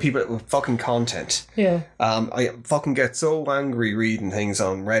and the way people fucking content. Yeah. I fucking get so angry reading things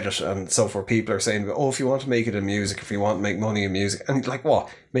on Reddit and so forth. People are saying, if you want to make it in music, if you want to make money in music, and like what?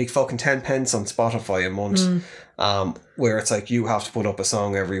 Make fucking 10 pence on Spotify a month. Where it's like you have to put up a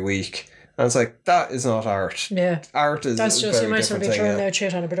song every week. And it's like, that is not art. Yeah. Art is that's just, you might as well be throwing out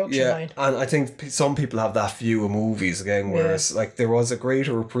shit on a production line. And I think some people have that view of movies again, whereas like there was a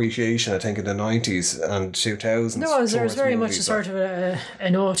greater appreciation, I think, in the 90s and 2000s. No, there was very much a sort of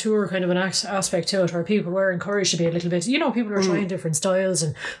an auteur kind of an aspect to it where people were encouraged to be a little bit, people are trying different styles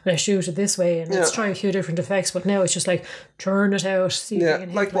and let's shoot it this way and let's try a few different effects, but now it's just like, turn it out. See if you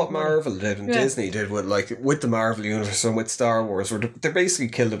can like what Marvel did and Disney did with the Marvel universe and with Star Wars, where they basically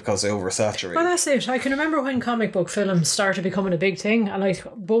killed it because they oversaturated. Well, that's it. I can remember when comic book films started becoming a big thing, and like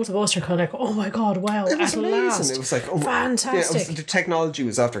both of us are kind of like, oh my god, wow, it was amazing. Last. It was like, fantastic. The technology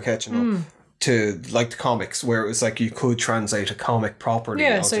was after catching up to like the comics, where it was like you could translate a comic properly.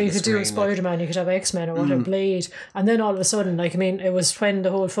 Yeah, so you could do a Spider-Man, you could have X-Men or whatever, Blade, and then all of a sudden, like, I mean, it was when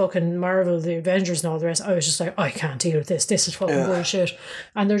the whole fucking Marvel, the Avengers and all the rest, I was just like, I can't deal with this. This is fucking bullshit.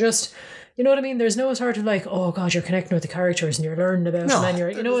 And they're just, you know what I mean? There's no sort of like, oh god, you're connecting with the characters and you're learning about them, and you're,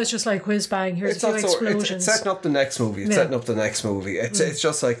 it's just like whiz bang, here's a few explosions. It's setting up the next movie. It's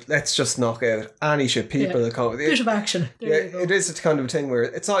just like, let's just knock out any shit. People that come, bit of action. It is a kind of a thing where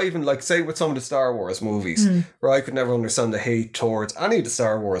it's not even like, say with some of the Star Wars movies, where I could never understand the hate towards any of the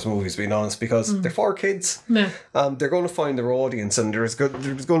Star Wars movies, being honest, because they're for kids. Yeah. They're going to find their audience, and there's going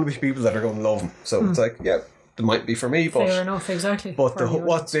to be people that are going to love them. So it's like, they might be for me, but fair enough, exactly. But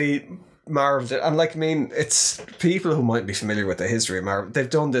what they Marvel did, and like, I mean, it's people who might be familiar with the history of Marvel, they've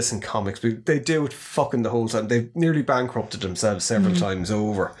done this in comics, but they do it fucking the whole time. They've nearly bankrupted themselves several times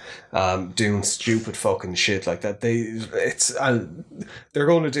over, doing stupid fucking shit like that. They're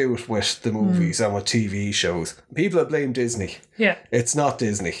going to do it with the movies and with TV shows. People that blame Disney, it's not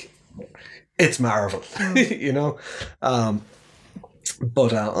Disney, it's Marvel.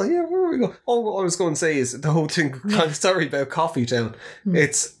 But where are we going? What I was going to say is the whole thing. Kind of sorry about Coffee Town.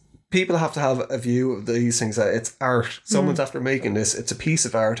 It's people have to have a view of these things, that it's art. Someone's after making this. It's a piece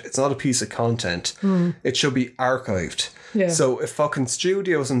of art. It's not a piece of content. It should be archived. Yeah. So if fucking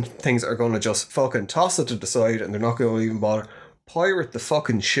studios and things are going to just fucking toss it to the side and they're not going to even bother, pirate the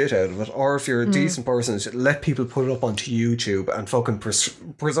fucking shit out of it, or if you're a decent person, let people put it up onto YouTube and fucking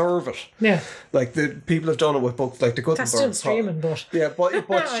preserve it. Yeah, like the people have done it with books like the Gutenberg. That's still streaming, but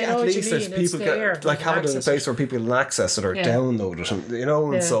at least there's people have it in a place where people can access it or download it,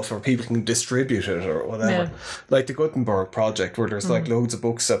 and stuff, or people can distribute it or whatever. Like the Gutenberg project, where there's like loads of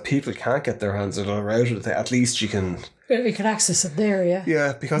books that people can't get their hands on or out of it. At least you can access it there.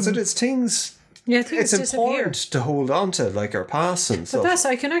 Yeah, because it is things. Yeah, it's important to hold on to, like our past and stuff. But that's,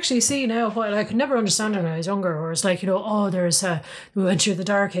 I can actually see now what I could never understand when I was younger, where it's like, we went through the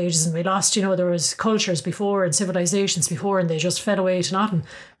dark ages and we lost, there was cultures before and civilizations before and they just fell away to nothing.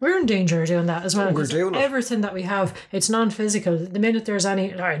 We're in danger of doing that as well. We're doing everything that we have, it's non-physical. The minute there's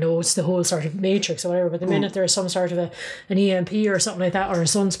any, I know it's the whole sort of matrix or whatever, but the minute there's some sort of an EMP or something like that, or a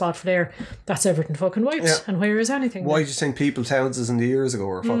sunspot flare, that's everything fucking wiped. Yeah. And where is anything? Why do you think people thousands of years ago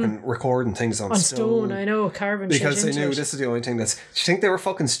were fucking recording things on on stone. I know, carving because shit they into knew it. this is the only thing that's. Do you think they were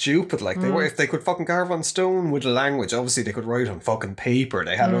fucking stupid? Like they were, if they could fucking carve on stone with a language, obviously they could write on fucking paper.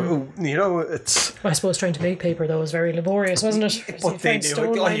 They had, it's. I suppose trying to make paper though was very laborious, wasn't it? But they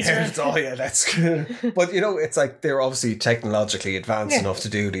knew it. That's good. But it's like they're obviously technologically advanced enough to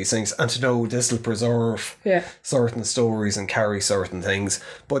do these things and to know this will preserve certain stories and carry certain things.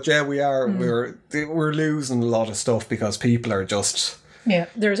 But we're losing a lot of stuff because people are just. Yeah,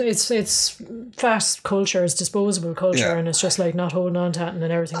 it's fast culture, it's disposable culture, and it's just like not holding on to it, and then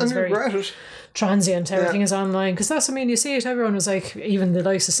everything is very transient. Everything is online because that's. I mean, you see it. Everyone was like, even the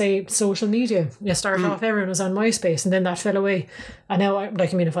likes of say social media. You started off, everyone was on MySpace, and then that fell away. And now,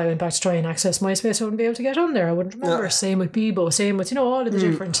 if I went back to try and access MySpace, I wouldn't be able to get on there. I wouldn't remember. Same with Bebo. Same with all of the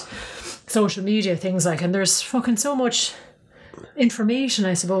different social media things. Like, and there's fucking so much information,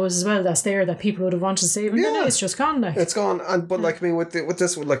 I suppose, as well, that's there that people would have wanted to save, and then it's just gone now. It's gone. And but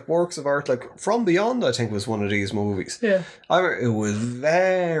with works of art, like From Beyond, I think was one of these movies. Yeah, it was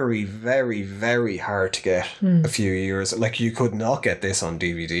very, very, very hard to get a few years. Like you could not get this on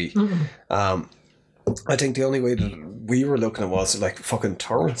DVD. I think the only way that we were looking at was like fucking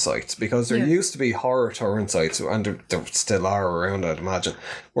torrent sites, because there used to be horror torrent sites, and there still are around, I'd imagine,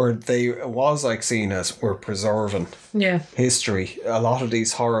 where it was like seen as we're preserving history. A lot of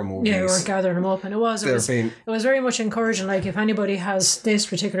these horror movies, we were gathering them up, and it was very much encouraging. Like, if anybody has this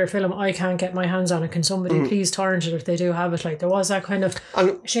particular film, I can't get my hands on it, can somebody please torrent it if they do have it? Like, there was that kind of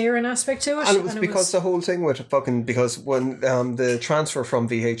sharing aspect to it, and it was because the whole thing with because when the transfer from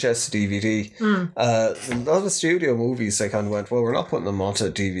VHS to DVD, a lot of studio movies, they kind of went, well, we're not putting them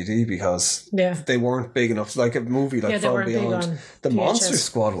onto DVD because they weren't big enough. Like a movie like From Beyond, the VHS. Monster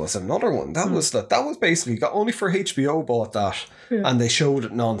Squad was another one. That was basically got only for HBO bought that, and they showed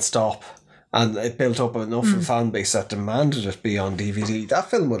it non-stop, and it built up enough of a fan base that demanded it be on DVD. That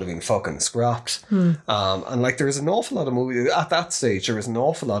film would have been fucking scrapped. And like there was an awful lot of movies at that stage. There was an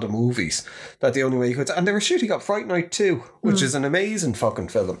awful lot of movies that the only way you could, and they were shooting up Fright Night 2, which is an amazing fucking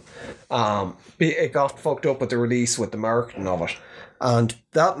film. It got fucked up with the release, with the marketing of it, and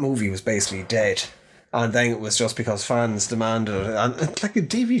that movie was basically dead. And then it was just because fans demanded it. And like a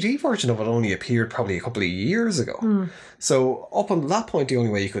DVD version of it only appeared probably a couple of years ago. So up until that point, the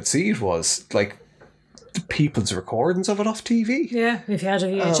only way you could see it was like the people's recordings of it off TV. Yeah, if you had a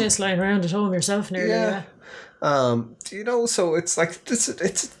VHS lying around at home yourself nearly. So it's like,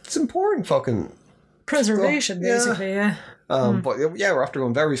 it's important fucking preservation, basically, But we're after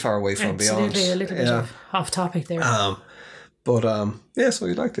going very far away from Beyond. Absolutely, a little bit of off topic there. So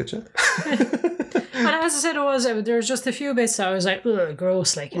you liked it, And as I said, there was just a few bits that I was like, ugh,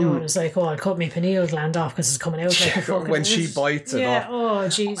 gross, like, and it's like, I'll cut my pineal gland off because it's coming out like a fucking... When she bites it off. Oh,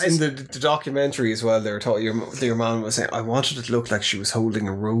 Jesus. In the documentary as well, they were taught, your man was saying, I wanted it to look like she was holding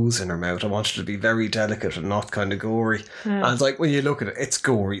a rose in her mouth. I wanted it to be very delicate and not kind of gory. And it's like, when you look at it, it's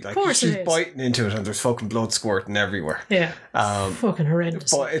gory. Like, she's biting into it and there's fucking blood squirting everywhere. Yeah. Fucking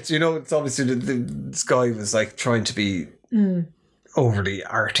horrendous. But it's, it's obviously this guy was like trying to be... overly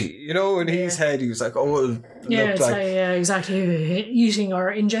arty, in his head he was like, exactly, eating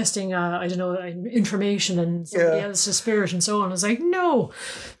or ingesting information and somebody else's spirit and so on. It's like, no,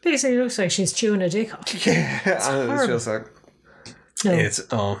 basically it looks like she's chewing a dick off. It's just like it's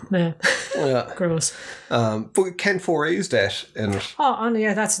gross. But Ken Foray's death in it.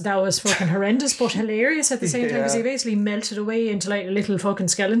 That was fucking horrendous, but hilarious at the same time, because he basically melted away into like little fucking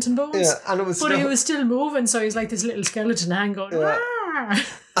skeleton bones. Yeah, and it was. But he was still moving, so he's like this little skeleton hand going.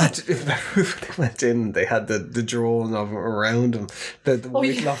 And they went in, they had the drone of him around him, the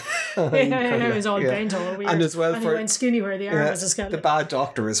weight lock. It was all bent all weird. And as well, and he went skinny where the arm was a skeleton. The bad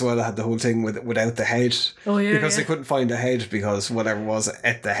doctor as well had the whole thing without the head. Because they couldn't find a head because whatever was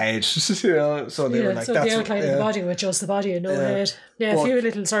at the head. So they were like, so the outline of the body with just the body and no head. Yeah, a few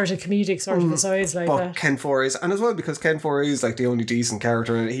little sort of comedic sort of asides like that. Ken Foray's, and as well because Ken Foray is like the only decent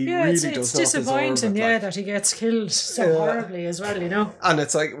character in it, he really does not deserve it. It's disappointing, that he gets killed so horribly as well, And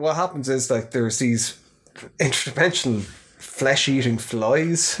it's like, what happens is like there's these interdimensional flesh-eating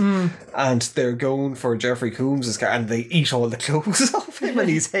flies, and they're going for Jeffrey Combs' car, and they eat all the clothes off him and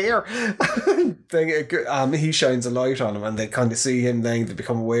his hair. He shines a light on him, and they kind of see him. Then they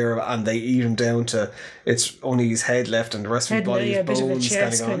become aware of it, and they eat him down to it's only his head left, and the rest of his body is bones.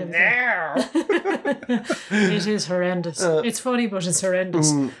 It is horrendous. It's funny, but it's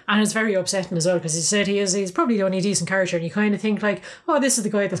horrendous, and it's very upsetting as well, because he said he's probably the only decent character, and you kind of think like, oh, this is the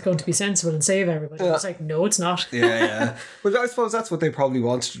guy that's going to be sensible and save everybody. It's like, no, it's not. But I suppose that's what they probably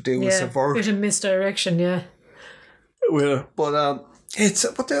wanted to do, was subvert. Bit of misdirection, Well, but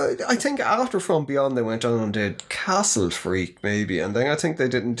I think after From Beyond they went on and did Castle Freak maybe, and then I think they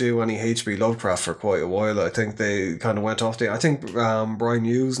didn't do any H.P. Lovecraft for quite a while. I think they kind of went off. I think Brian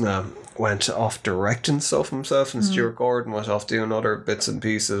Hughes now went off directing stuff himself, and Stuart Gordan went off doing other bits and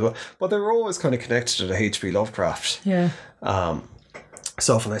pieces as well. But they were always kind of connected to the H.P. Lovecraft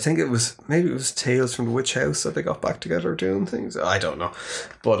stuff, and I think it was Tales from the Witch House that they got back together doing things. I don't know,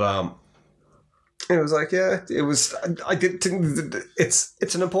 but it was like, it was. I did think that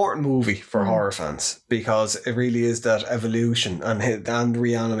it's an important movie for horror fans, because it really is that evolution and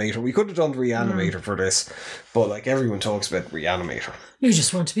Reanimator. We could have done Reanimator for this, but like everyone talks about Reanimator. You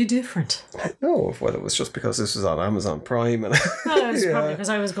just want to be different. No, well, it was just because this was on Amazon Prime, and well, it was probably because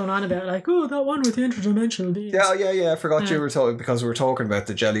I was going on about like, oh, that one with the interdimensional beings. Yeah. I forgot you were talking, because we were talking about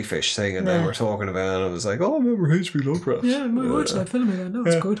the jellyfish thing, and then we're talking about, and I was like, oh, I remember H.P. Lovecraft. Yeah, I might watch that film again. That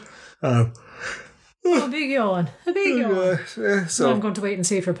was good. A big yawn. So I'm going to wait and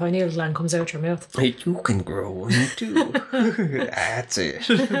see if your pineal gland comes out your mouth. Hey, you can grow one too. That's it.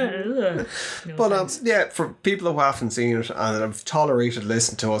 But for people who haven't seen it and have tolerated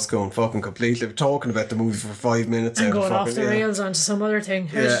listening to us going fucking completely talking about the movie for 5 minutes and going off the rails onto some other thing.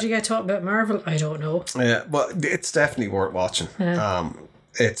 How did you get talking about Marvel? I don't know. Yeah, but it's definitely worth watching.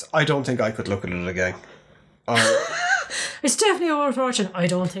 I don't think I could look at it again. It's definitely worth watching. I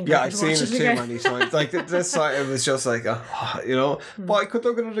don't think I've seen it too many times. Like this time, it was just like, but I could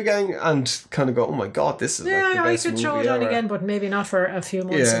look at it again and kind of go, oh my god, this is like the best movie ever. I could show it again, but maybe not for a few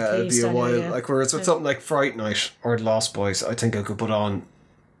months at least. It'd be a while. Yeah. Like whereas with something like Fright Night or Lost Boys, I think I could put on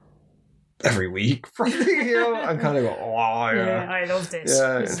every week, and kind of go, I love this.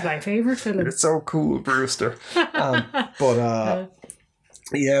 Yeah. This is my favourite film. It's so cool, Brewster.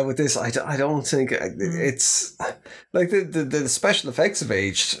 Yeah, with this, I don't think it's like the special effects have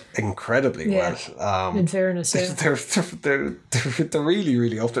aged incredibly well. In fairness, they're really,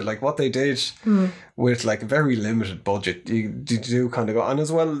 really up to like what they did with like a very limited budget. You do kind of go, and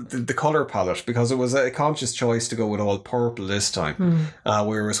as well the color palette, because it was a conscious choice to go with all purple this time,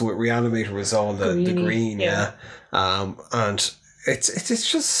 whereas with Reanimator was all the green, and it's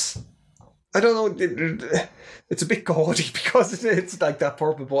just. I don't know. It's a bit gaudy because it's like that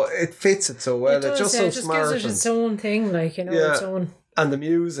purple, but it fits it so well. It's just so smart. It just gives it its own thing, like its own. And the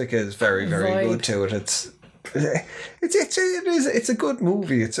music is very, very good to it. It's a good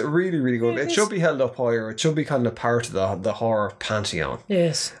movie. It's a really, really good. It should be held up higher. It should be kind of part of the horror pantheon.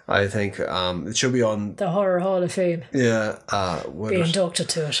 Yes, I think it should be on the Horror Hall of Fame. Yeah, be inducted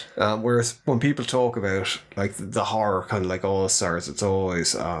to it. Whereas when people talk about like the horror kind of like all stars, it's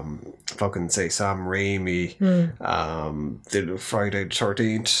always fucking say Sam Raimi, did Friday the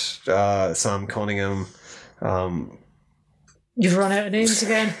 13th, Sam Cunningham. You've run out of names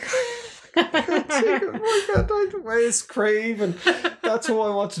again. Wes Craven. That's what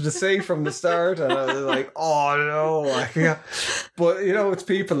I wanted to say from the start, and I was like, oh no, but it's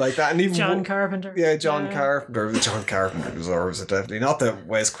people like that, and even John Carpenter. John Carpenter deserves it, definitely. Not that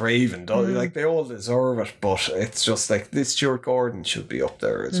Wes Craven does, like they all deserve it, but it's just like this. Stuart Gordan should be up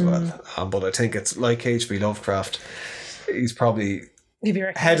there as well, but I think it's like H.P. Lovecraft. He's probably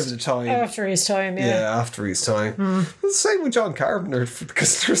ahead of the time. After his time, after his time. The same with John Carpenter,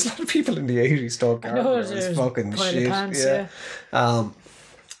 because there's a lot of people in the 80s thought Carpenter was fucking shit. Pants,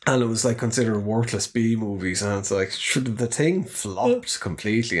 and it was like considered worthless B movies, and it's like, should the thing flopped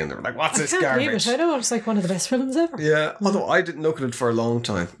completely, and they were like, what's this garbage? I know, it's like one of the best films ever. Yeah, although I didn't look at it for a long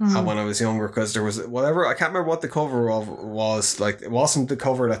time when I was younger, because there was whatever, I can't remember what the cover of was, like it wasn't the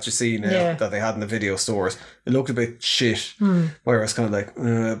cover that you see now that they had in the video stores. It looked a bit shit, where it was kind of like,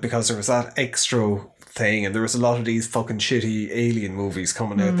 because there was that extra thing, and there was a lot of these fucking shitty alien movies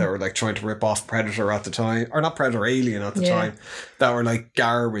coming out that were like trying to rip off Predator at the time, or not Predator, Alien at the time, that were like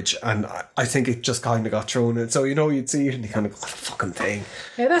garbage, and I think it just kind of got thrown in. So you'd see it and you kind of go, what a fucking thing.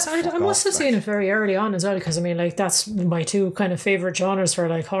 Yeah, I must have seen it very early on as well, because I mean, like, that's my two kind of favourite genres for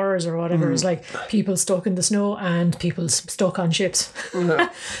like horrors or whatever, is like people stuck in the snow and people stuck on ships.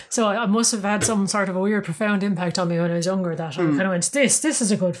 So I must have had some sort of a weird profound impact on me when I was younger, that I kind of went, this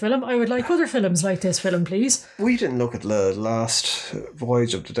is a good film, I would like other films like this film, please. We didn't look at the last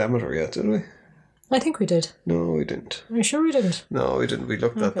Voyage of the Demeter yet, did we? I think we did. No, we didn't. Are you sure we didn't? No, we didn't. We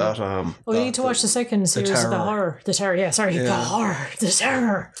looked at that. We need to watch the second series of the horror. The Terror. Yeah, sorry, the horror. The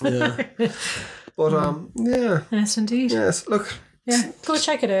Terror. Yeah. But Yes, indeed. Yes. Look. Yeah, go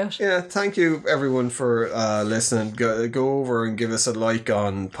check it out. Yeah, thank you everyone for listening. Go over and give us a like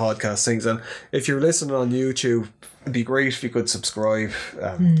on podcast things, and if you're listening on YouTube, it'd be great if you could subscribe,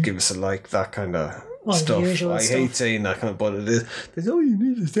 give us a like, that kind of Well, stuff. usual I stuff. hate saying that kind of, but it is. There's all you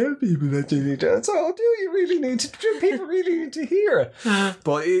need to tell people that you need to. So do you really need to? Do people really need to hear it?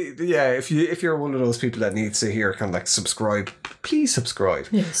 But if you're one of those people that needs to hear, kind of like subscribe, please subscribe.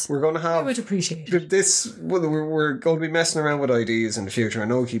 Yes, we're going to have. I would appreciate it. This. We're going to be messing around with ideas in the future. I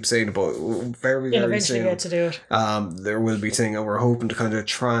know I keep saying it, but very eventually soon, get to do it. there will be things, and we're hoping to kind of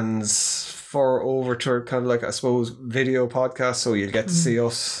transfer over to kind of like, I suppose, video podcast, so you'll get to see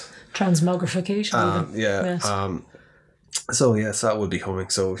us. Transmogrification. Yes. So yes, that will be coming.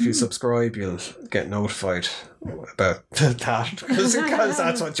 So if you subscribe, you'll get notified about that, because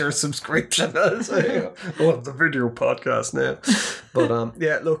that's what your subscription is. Well, the video podcast now.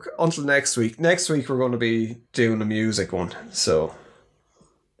 But look, until next week. Next week we're going to be doing a music one. So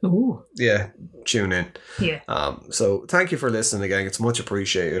ooh, yeah, tune in. Yeah. So thank you for listening again. It's much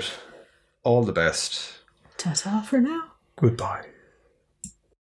appreciated. All the best. Ta-ta for now. Goodbye.